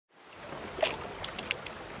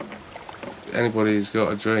Anybody who's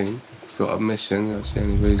got a dream, has got a mission, that's the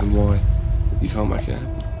only reason why you can't make it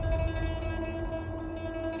happen.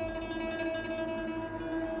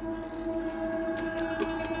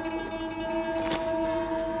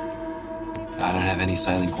 I don't have any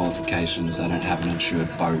sailing qualifications, I don't have an insured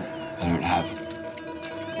boat, I don't have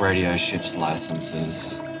radio ship's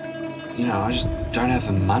licenses. You know, I just don't have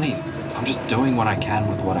the money. I'm just doing what I can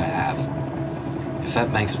with what I have. If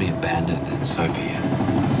that makes me a bandit, then so be it.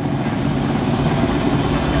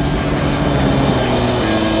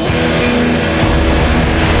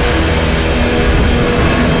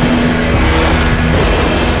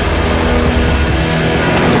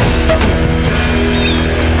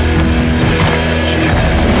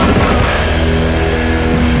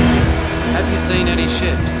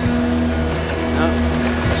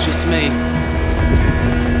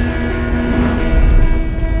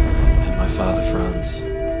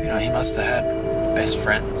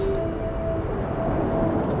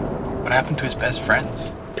 To his best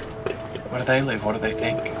friends. Where do they live? What do they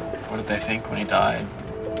think? What did they think when he died?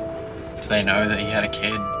 Do they know that he had a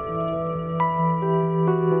kid?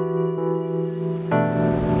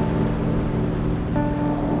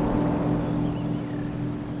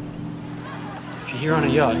 If you're here on a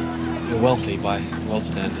yacht, you're wealthy by world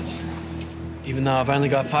standards. Even though I've only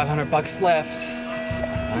got $500 left,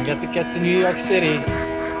 I don't get to get to New York City.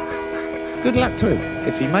 Good luck to him.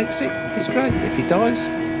 If he makes it, it's great. If he dies,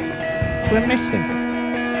 we'll miss him.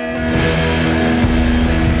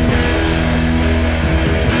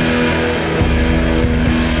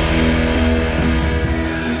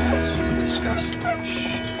 It's just disgusting.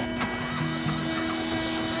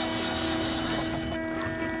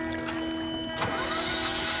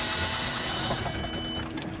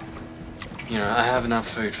 You know, I have enough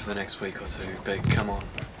food for the next week or two, but come on.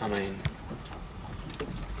 I mean,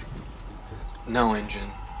 no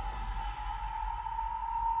engine.